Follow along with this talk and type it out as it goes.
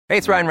Hey,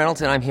 it's Ryan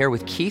Reynolds, and I'm here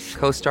with Keith,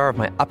 co-star of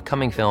my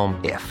upcoming film,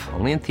 If,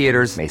 only in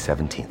theaters May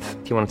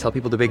 17th. Do you want to tell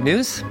people the big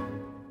news?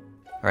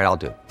 All right, I'll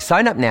do it.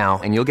 Sign up now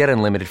and you'll get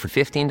unlimited for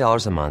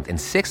 $15 a month and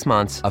 6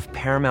 months of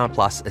Paramount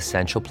Plus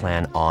Essential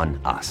Plan on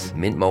us.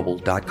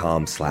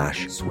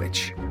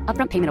 MintMobile.com/switch.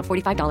 Upfront payment of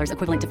 $45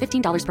 equivalent to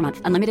 $15 per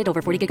month. Unlimited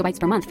over 40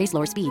 gigabytes per month. Face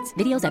lower speeds.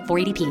 Videos at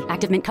 480p.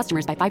 Active Mint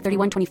customers by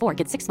 531.24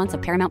 get 6 months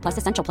of Paramount Plus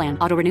Essential Plan.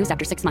 Auto renews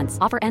after 6 months.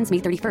 Offer ends May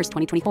 31st,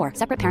 2024.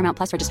 Separate Paramount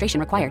Plus registration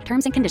required.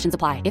 Terms and conditions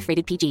apply if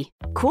rated PG.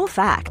 Cool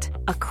fact,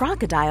 a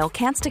crocodile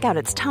can't stick out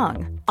its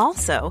tongue.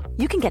 Also,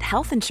 you can get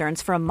health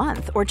insurance for a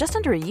month or just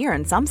under a year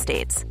in some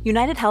states.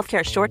 United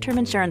Healthcare short-term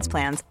insurance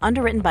plans,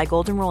 underwritten by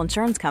Golden Rule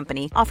Insurance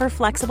Company, offer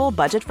flexible,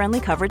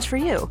 budget-friendly coverage for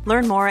you.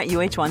 Learn more at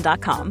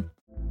uh1.com.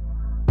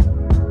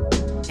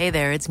 Hey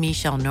there, it's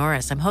Michelle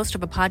Norris. I'm host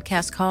of a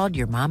podcast called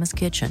Your Mama's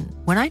Kitchen.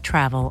 When I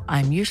travel,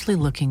 I'm usually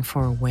looking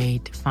for a way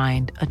to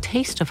find a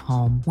taste of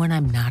home when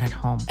I'm not at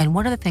home. And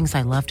one of the things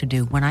I love to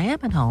do when I am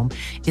at home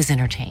is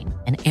entertain.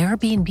 And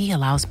Airbnb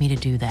allows me to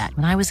do that.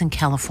 When I was in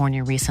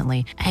California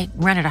recently, I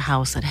rented a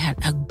house that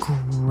had a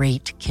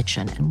great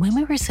kitchen. And when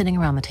we were sitting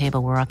around the table,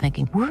 we were all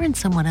thinking, we're in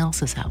someone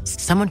else's house.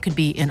 Someone could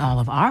be in all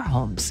of our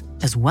homes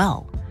as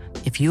well.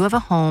 If you have a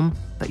home,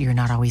 but you're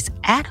not always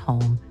at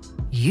home,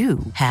 you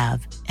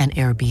have an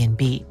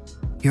Airbnb.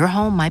 Your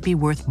home might be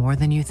worth more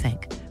than you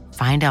think.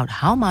 Find out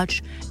how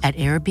much at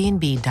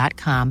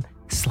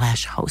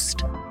airbnb.com/host.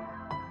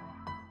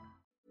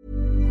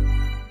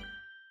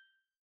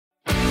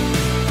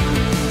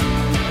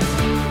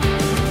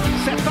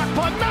 Set back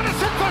by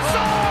Madison for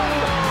Son!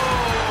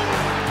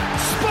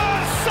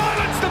 Spurs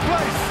silence the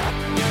place!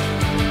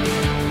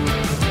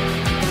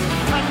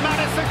 And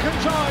Madison can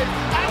drive,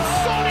 and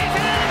Son is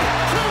in!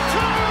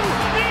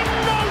 2-2 in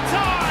no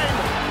time!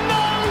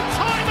 No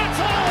time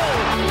at all!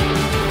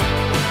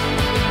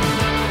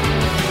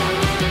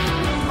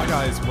 Hi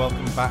guys,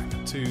 welcome back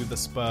to the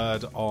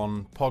Spurred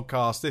On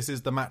podcast. This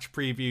is the match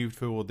preview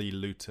for the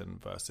Luton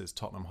versus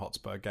Tottenham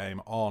Hotspur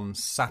game on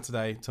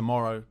Saturday,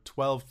 tomorrow,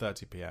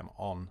 12:30pm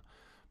on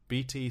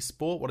BT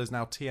Sport, what is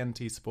now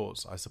TNT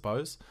Sports, I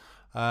suppose.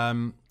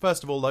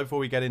 First of all, though, before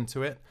we get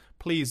into it,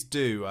 please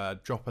do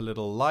drop a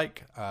little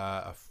like,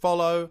 a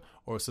follow,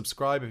 or a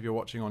subscribe if you're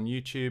watching on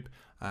YouTube.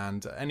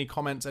 And any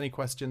comments, any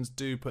questions,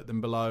 do put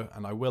them below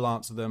and I will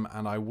answer them,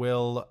 and I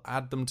will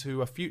add them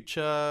to a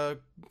future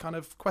kind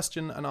of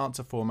question and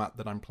answer format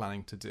that I'm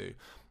planning to do.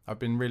 I've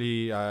been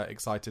really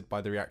excited by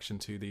the reaction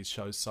to these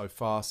shows so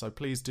far, so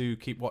please do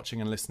keep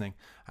watching and listening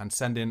and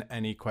send in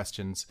any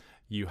questions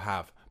you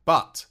have.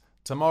 But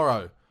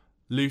tomorrow,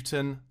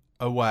 Luton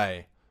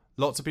away.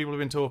 Lots of people have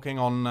been talking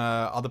on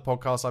other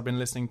podcasts I've been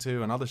listening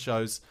to and other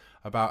shows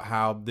about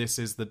how this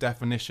is the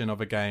definition of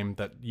a game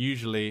that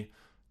usually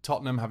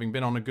Tottenham, having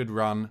been on a good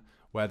run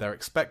where they're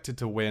expected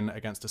to win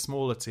against a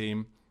smaller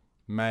team,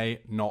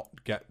 may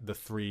not get the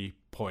 3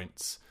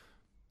 points.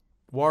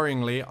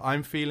 Worryingly,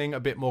 I'm feeling a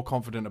bit more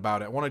confident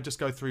about it. I want to just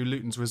go through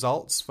Luton's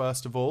results.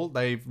 First of all,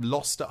 they've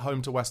lost at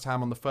home to West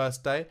Ham on the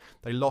first day.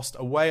 They lost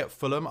away at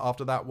Fulham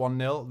after that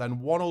 1-0.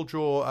 Then 1-1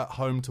 draw at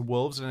home to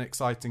Wolves in an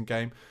exciting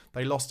game.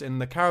 They lost in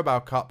the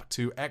Carabao Cup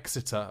to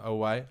Exeter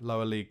away,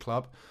 lower league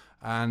club.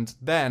 And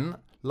then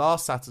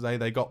last Saturday,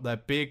 they got their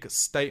big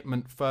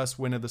statement first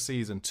win of the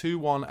season,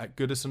 2-1 at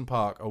Goodison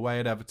Park, away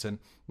at Everton.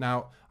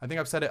 Now, I think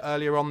I've said it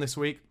earlier on this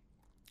week,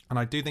 and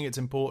I do think it's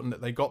important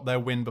that they got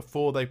their win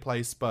before they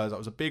play Spurs. That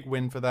was a big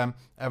win for them.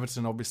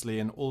 Everton, obviously,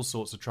 in all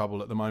sorts of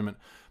trouble at the moment,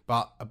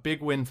 but a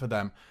big win for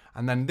them.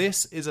 And then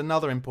this is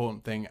another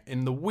important thing.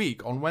 In the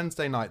week, on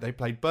Wednesday night, they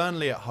played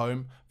Burnley at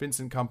home,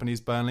 Vincent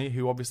Kompany's Burnley,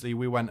 who obviously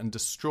we went and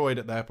destroyed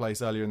at their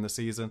place earlier in the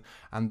season,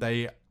 and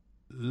they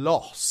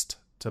lost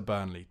to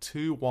Burnley,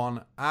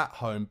 2-1 at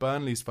home,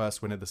 Burnley's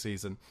first win of the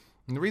season.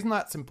 And the reason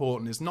that's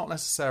important is not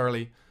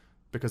necessarily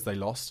because they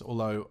lost,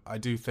 although I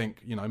do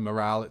think,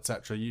 morale,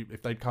 etc.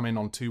 If they'd come in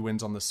on 2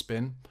 wins on the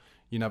spin,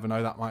 you never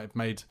know, that might have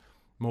made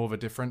more of a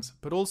difference.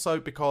 But also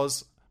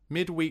because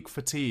midweek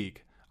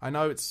fatigue. I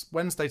know it's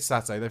Wednesday to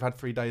Saturday, they've had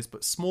 3 days,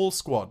 but small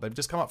squad. They've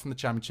just come up from the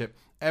Championship.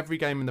 Every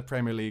game in the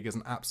Premier League is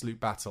an absolute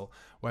battle,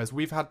 whereas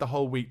we've had the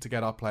whole week to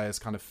get our players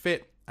kind of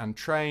fit and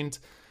trained.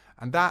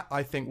 And that,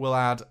 I think, will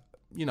add,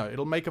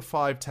 it'll make a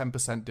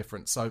 5-10%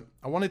 difference. So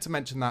I wanted to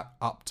mention that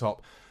up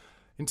top.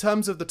 In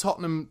terms of the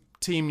Tottenham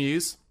team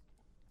news,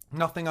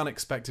 nothing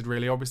unexpected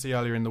really. Obviously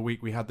earlier in the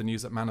week we had the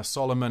news that Manor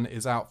Solomon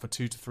is out for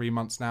 2 to 3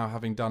 months now,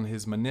 having done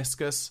his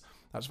meniscus.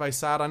 That's very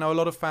sad. I know a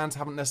lot of fans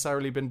haven't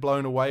necessarily been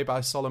blown away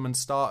by Solomon's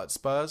start at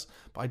Spurs,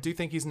 but I do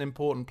think he's an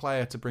important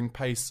player to bring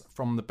pace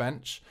from the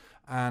bench,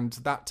 and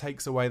that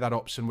takes away that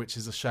option, which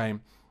is a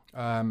shame.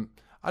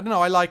 I don't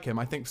know, I like him.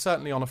 I think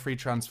certainly on a free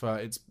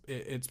transfer,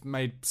 it's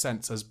made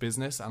sense as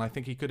business, and I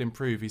think he could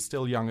improve. He's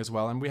still young as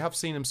well, and we have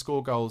seen him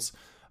score goals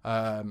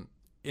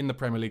in the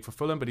Premier League for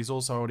Fulham, but he's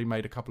also already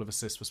made a couple of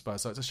assists for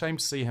Spurs, so it's a shame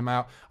to see him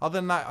out. Other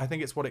than that, I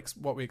think it's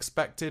what we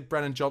expected.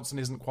 Brennan Johnson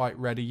isn't quite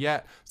ready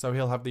yet, so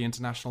he'll have the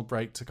international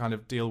break to kind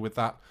of deal with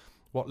that,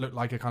 what looked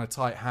like a kind of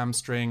tight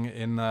hamstring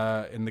in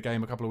the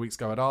game a couple of weeks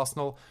ago at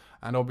Arsenal.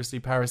 and obviously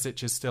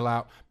Perisic is still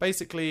out.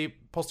 Basically,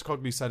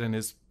 Postecoglou said in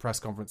his press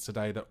conference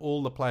today that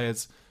all the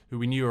players who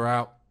we knew are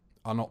out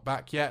are not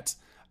back yet,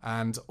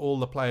 and all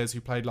the players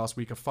who played last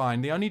week are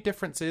fine. The only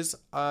difference is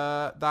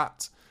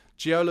that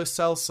Gio Lo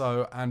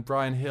Celso and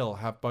Bryan Hill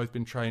have both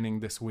been training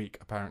this week,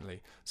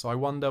 apparently. So I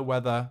wonder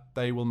whether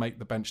they will make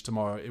the bench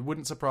tomorrow. It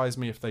wouldn't surprise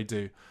me if they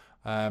do.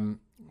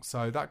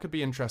 So that could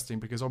be interesting,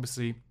 because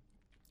obviously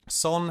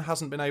Son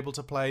hasn't been able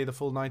to play the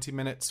full 90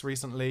 minutes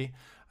recently,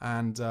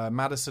 and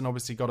Maddison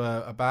obviously got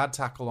a bad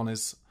tackle on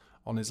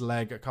his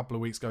leg a couple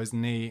of weeks ago, his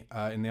knee,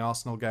 in the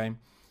Arsenal game.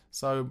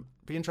 So it'd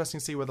be interesting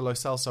to see whether Lo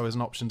Celso is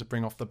an option to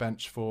bring off the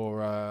bench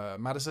for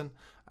Maddison,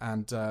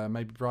 and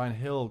maybe Bryan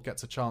Hill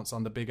gets a chance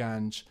under Big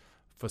Ange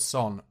for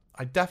Son.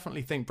 I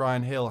definitely think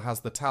Bryan Hill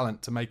has the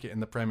talent to make it in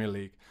the Premier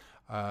League,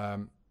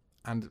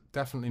 and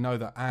definitely know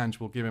that Ange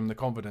will give him the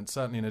confidence,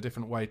 certainly in a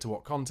different way to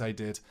what Conte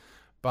did.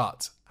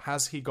 But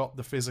has he got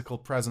the physical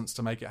presence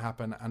to make it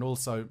happen? And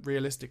also,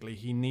 realistically,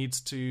 he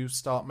needs to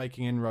start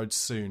making inroads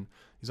soon.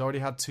 He's already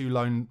had 2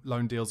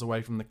 loan deals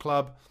away from the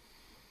club.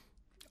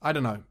 I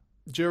don't know.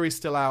 Jury's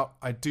still out.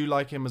 I do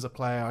like him as a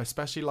player. I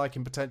especially like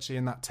him potentially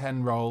in that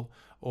 10 role,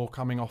 or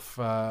coming off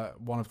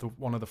one of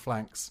the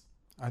flanks.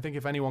 I think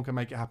if anyone can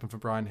make it happen for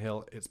Bryan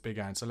Hill, it's Big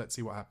Ange. So let's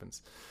see what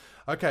happens.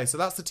 Okay, so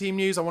that's the team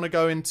news. I want to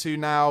go into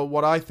now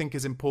what I think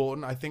is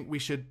important. I think we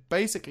should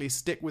basically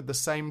stick with the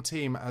same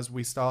team as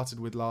we started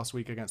with last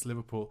week against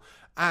Liverpool,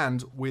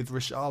 and with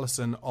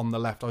Richarlison on the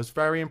left. I was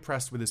very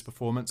impressed with his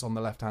performance on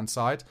the left-hand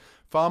side.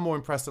 Far more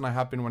impressed than I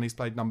have been when he's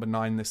played number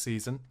 9 this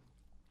season.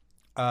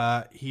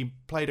 He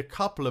played a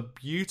couple of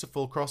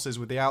beautiful crosses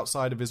with the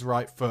outside of his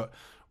right foot,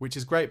 which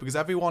is great, because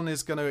everyone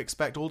is going to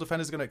expect, all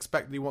defenders are going to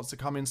expect that he wants to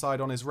come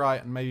inside on his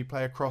right and maybe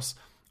play a cross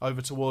over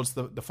towards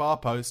the far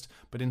post,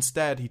 but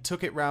instead he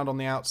took it round on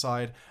the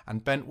outside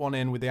and bent one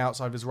in with the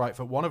outside of his right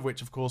foot, one of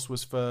which of course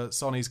was for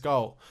Sonny's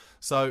goal.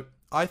 So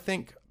I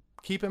think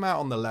keep him out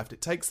on the left.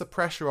 It takes the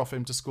pressure off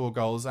him to score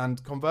goals,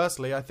 and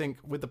conversely I think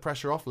with the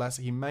pressure off less,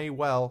 he may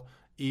well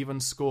even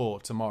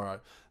score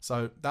tomorrow.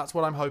 So that's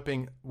what I'm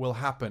hoping will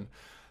happen.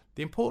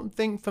 The important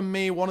thing for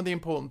me, one of the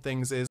important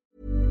things is,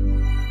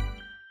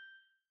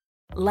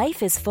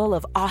 Life is full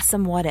of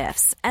awesome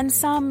what-ifs, and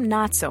some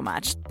not so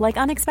much, like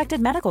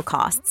unexpected medical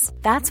costs.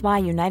 That's why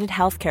United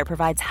Healthcare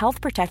provides Health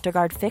Protector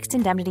Guard fixed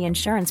indemnity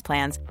insurance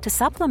plans to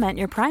supplement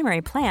your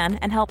primary plan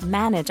and help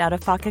manage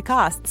out-of-pocket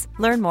costs.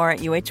 Learn more at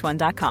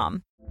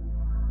uh1.com.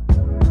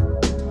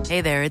 Hey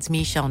there, it's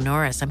Michelle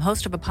Norris. I'm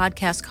host of a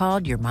podcast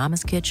called Your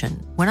Mama's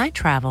Kitchen. When I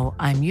travel,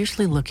 I'm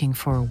usually looking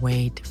for a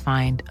way to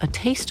find a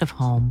taste of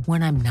home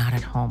when I'm not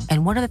at home.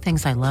 And one of the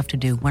things I love to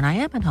do when I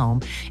am at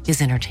home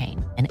is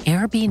entertain. And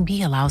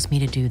Airbnb allows me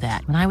to do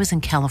that. When I was in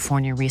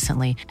California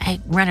recently, I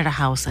rented a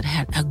house that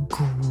had a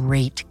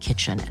great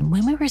kitchen. And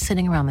when we were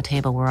sitting around the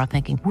table, we're all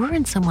thinking, we're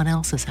in someone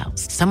else's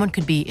house. Someone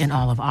could be in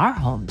all of our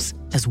homes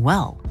as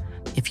well.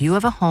 If you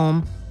have a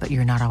home, but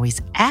you're not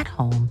always at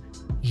home,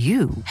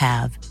 you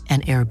have an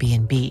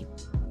Airbnb.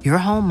 Your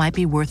home might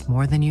be worth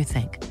more than you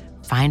think.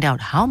 Find out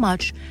how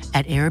much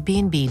at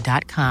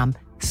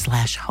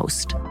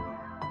airbnb.com/host.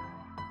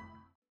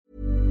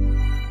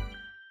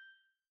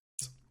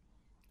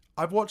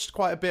 I've watched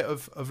quite a bit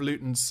of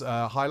Luton's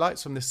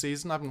highlights from this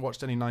season. I haven't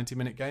watched any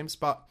 90-minute games,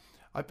 but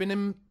I've been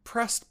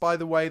impressed by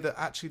the way that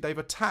actually they've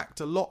attacked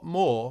a lot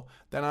more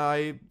than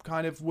I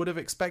kind of would have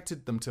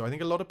expected them to. I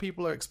think a lot of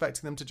people are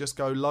expecting them to just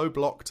go low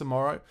block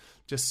tomorrow,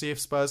 just see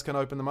if Spurs can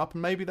open them up,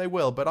 and maybe they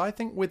will. But I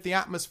think with the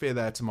atmosphere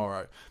there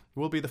tomorrow,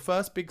 we'll be the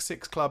first Big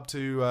Six club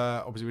to,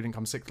 obviously we didn't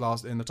come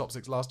in the top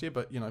 6 last year,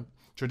 but, you know,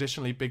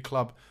 traditionally big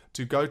club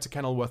to go to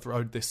Kenilworth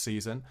Road this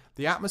season.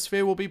 The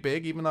atmosphere will be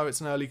big, even though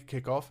it's an early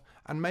kickoff,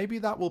 and maybe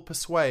that will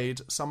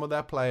persuade some of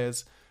their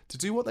players to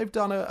do what they've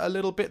done a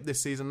little bit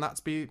this season. That's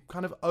be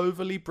kind of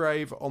overly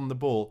brave on the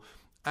ball.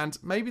 And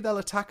maybe they'll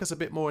attack us a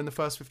bit more in the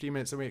first 15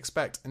 minutes than we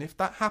expect. And if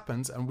that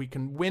happens and we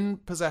can win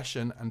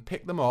possession and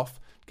pick them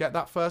off, get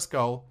that first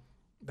goal,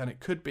 then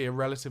it could be a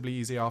relatively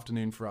easy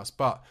afternoon for us.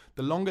 But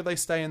the longer they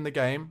stay in the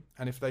game,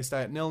 and if they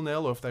stay at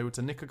 0-0 or if they were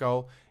to nick a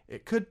goal,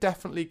 it could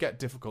definitely get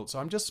difficult. So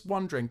I'm just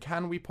wondering,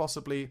 can we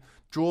possibly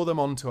draw them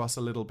onto us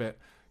a little bit?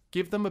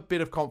 Give them a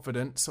bit of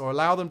confidence, or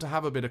allow them to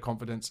have a bit of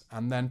confidence,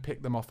 and then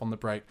pick them off on the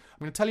break. I'm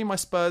going to tell you my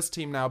Spurs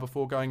team now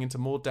before going into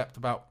more depth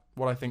about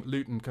what I think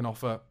Luton can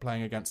offer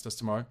playing against us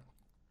tomorrow.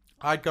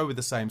 I'd go with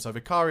the same. So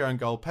Vicario in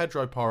goal,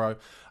 Pedro Porro,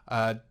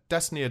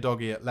 Destiny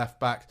Udogie at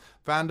left back,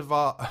 Van der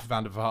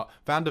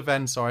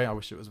Ven, sorry, I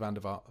wish it was Van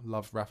der Vaart.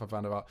 Love Rafa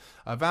Van der Vaart.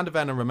 Van der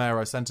Ven and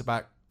Romero centre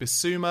back,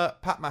 Bissouma,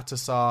 Pat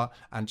Matassar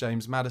and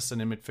James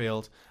Maddison in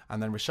midfield,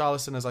 and then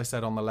Richarlison, as I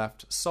said, on the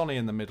left, Sonny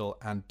in the middle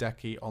and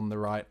Decky on the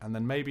right, and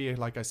then maybe,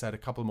 like I said, a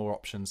couple more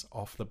options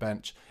off the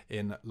bench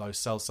in Lo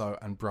Celso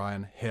and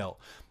Bryan Hill.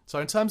 So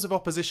in terms of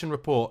opposition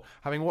report,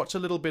 having watched a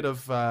little bit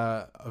of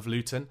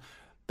Luton,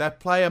 their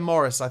player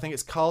Morris, I think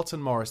it's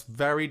Carlton Morris,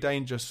 very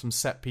dangerous from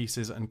set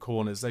pieces and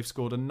corners. They've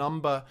scored a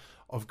number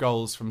of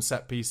goals from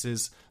set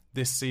pieces.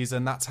 this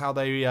season. That's how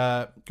they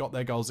got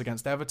their goals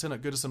against Everton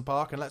at Goodison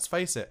Park. And let's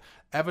face it,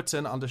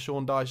 Everton under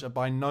Sean Dyche are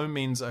by no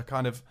means a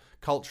kind of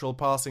cultural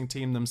passing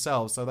team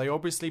themselves. So they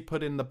obviously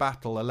put in the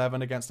battle,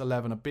 11 against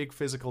 11, a big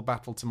physical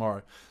battle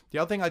tomorrow. The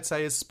other thing I'd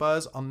say is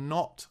Spurs are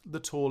not the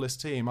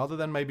tallest team. Other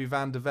than maybe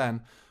Van de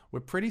Ven, we're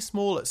pretty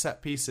small at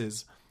set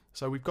pieces.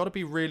 So we've got to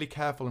be really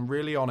careful and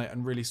really on it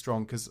and really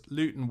strong, because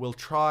Luton will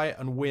try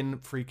and win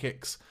free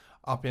kicks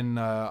up in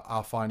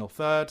our final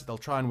third. They'll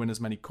try and win as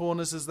many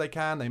corners as they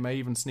can. They may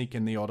even sneak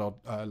in the odd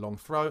long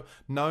throw,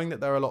 knowing that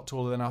they're a lot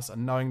taller than us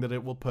and knowing that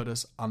it will put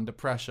us under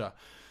pressure.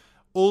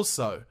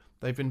 Also,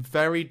 they've been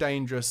very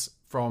dangerous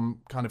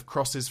from kind of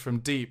crosses from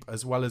deep,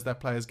 as well as their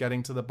players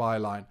getting to the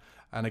byline.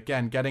 And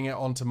again, getting it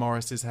onto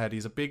Morris's head.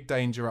 He's a big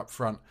danger up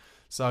front.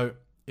 So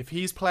if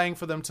he's playing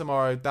for them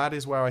tomorrow, that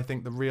is where I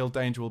think the real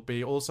danger will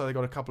be. Also, they've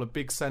got a couple of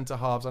big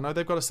centre-halves. I know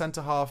they've got a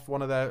centre-half.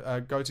 One of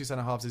their go-to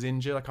centre-halves is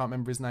injured. I can't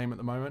remember his name at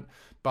the moment.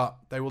 But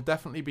they will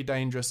definitely be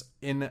dangerous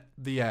in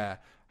the air.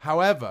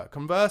 However,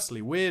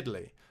 conversely,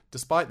 weirdly,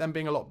 despite them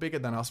being a lot bigger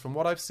than us, from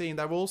what I've seen,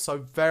 they're also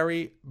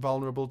very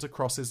vulnerable to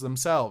crosses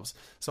themselves.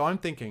 So I'm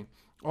thinking,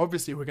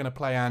 obviously, we're going to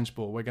play Ange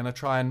ball. We're going to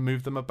try and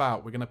move them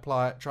about. We're going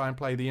to try and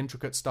play the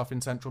intricate stuff in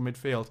central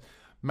midfield.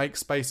 Make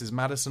spaces.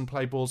 Maddison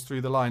play balls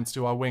through the lines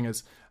to our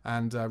wingers,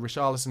 and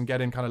Richarlison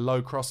get in kind of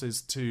low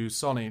crosses to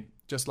Sonny,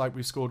 just like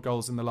we've scored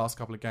goals in the last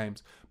couple of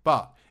games.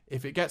 But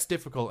if it gets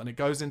difficult and it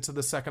goes into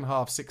the second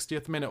half,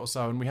 60th minute or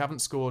so, and we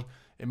haven't scored,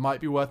 it might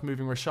be worth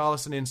moving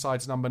Richarlison inside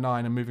to number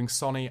 9 and moving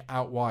Sonny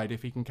out wide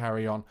if he can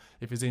carry on,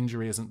 if his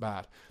injury isn't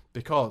bad.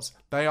 Because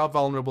they are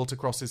vulnerable to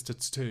crosses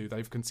too.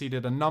 They've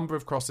conceded a number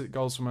of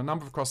goals from a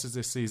number of crosses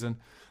this season,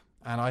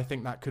 and I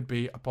think that could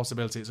be a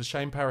possibility. It's a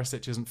shame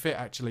Perisic isn't fit,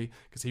 actually,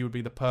 because he would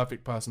be the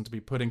perfect person to be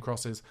putting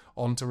crosses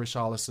onto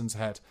Richarlison's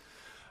head.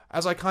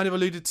 As I kind of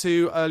alluded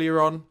to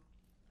earlier on,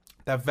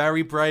 they're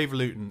very brave,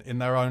 Luton, in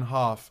their own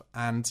half.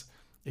 And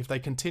if they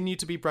continue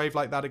to be brave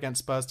like that against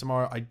Spurs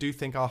tomorrow, I do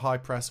think our high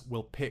press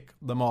will pick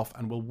them off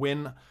and will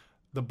win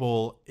the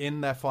ball in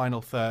their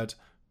final third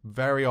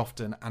very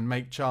often and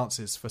make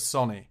chances for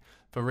Sonny,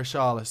 for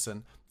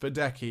Richarlison, for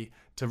Decky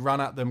to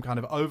run at them, kind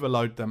of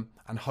overload them,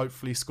 and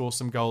hopefully score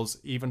some goals,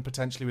 even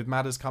potentially with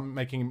Madders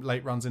making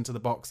late runs into the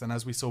box. And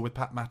as we saw with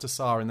Pat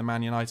Matasar in the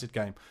Man United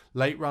game,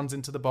 late runs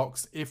into the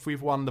box, if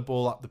we've won the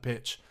ball up the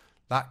pitch,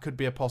 that could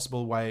be a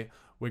possible way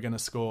we're going to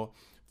score.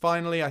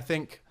 Finally, I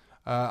think,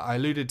 I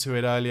alluded to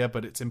it earlier,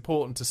 but it's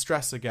important to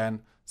stress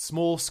again,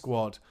 small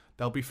squad.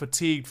 They'll be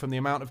fatigued from the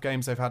amount of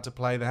games they've had to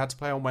play. They had to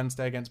play on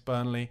Wednesday against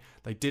Burnley.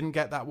 They didn't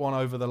get that one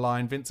over the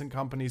line. Vincent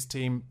Kompany's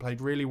team played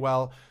really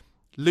well.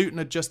 Luton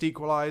had just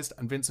equalised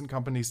and Vincent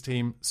Kompany's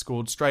team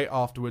scored straight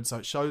afterwards, so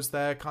it shows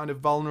they're kind of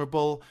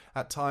vulnerable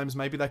at times.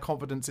 Maybe their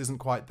confidence isn't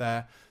quite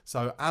there.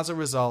 So as a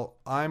result,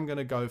 I'm going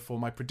to go for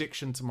my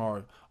prediction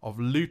tomorrow of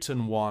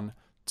Luton 1,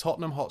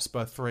 Tottenham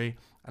Hotspur 3.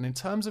 And in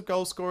terms of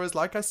goal scorers,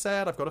 like I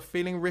said, I've got a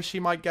feeling Rishi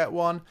might get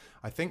one.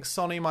 I think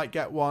Sonny might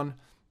get one.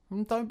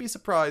 And don't be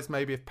surprised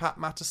maybe if Pat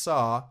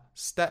Matasar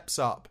steps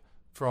up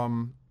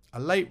from a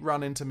late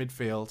run into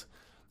midfield.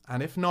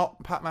 And if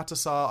not Pat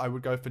Matasar, I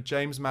would go for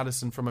James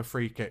Maddison from a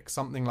free kick,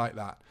 something like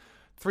that.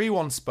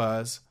 3-1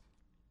 Spurs.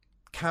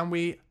 Can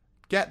we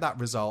get that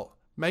result,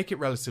 make it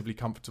relatively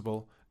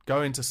comfortable,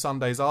 go into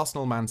Sunday's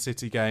Arsenal-Man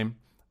City game,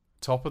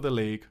 top of the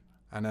league,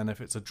 and then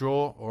if it's a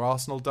draw or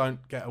Arsenal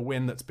don't get a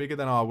win that's bigger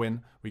than our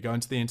win, we go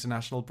into the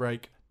international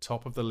break,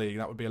 top of the league.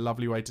 That would be a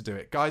lovely way to do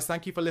it. Guys,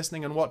 thank you for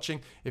listening and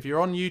watching. If you're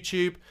on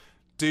YouTube,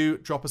 do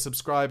drop a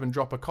subscribe and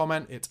drop a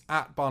comment. It's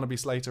at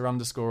 @BarnabySlater_ on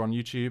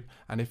YouTube.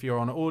 And if you're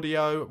on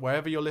audio,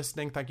 wherever you're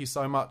listening, thank you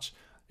so much.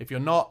 If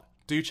you're not,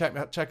 do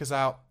check us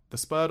out, the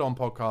Spurred On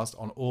podcast,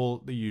 on all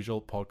the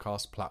usual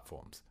podcast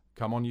platforms.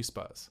 Come on, you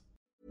Spurs.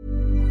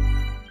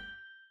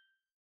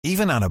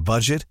 Even on a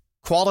budget,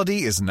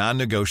 quality is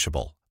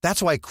non-negotiable.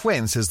 That's why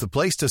Quince is the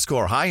place to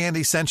score high-end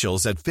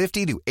essentials at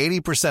 50 to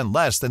 80%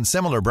 less than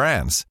similar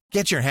brands.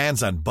 Get your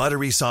hands on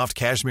buttery soft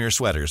cashmere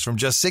sweaters from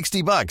just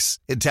 $60,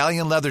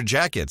 Italian leather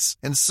jackets,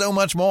 and so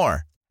much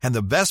more. And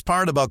the best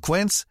part about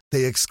Quince,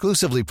 they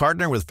exclusively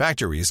partner with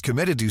factories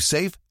committed to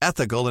safe,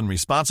 ethical, and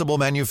responsible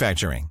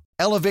manufacturing.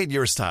 Elevate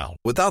your style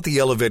without the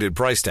elevated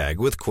price tag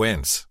with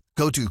Quince.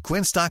 Go to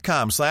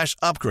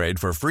quince.com/upgrade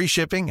for free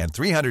shipping and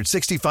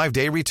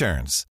 365-day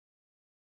returns.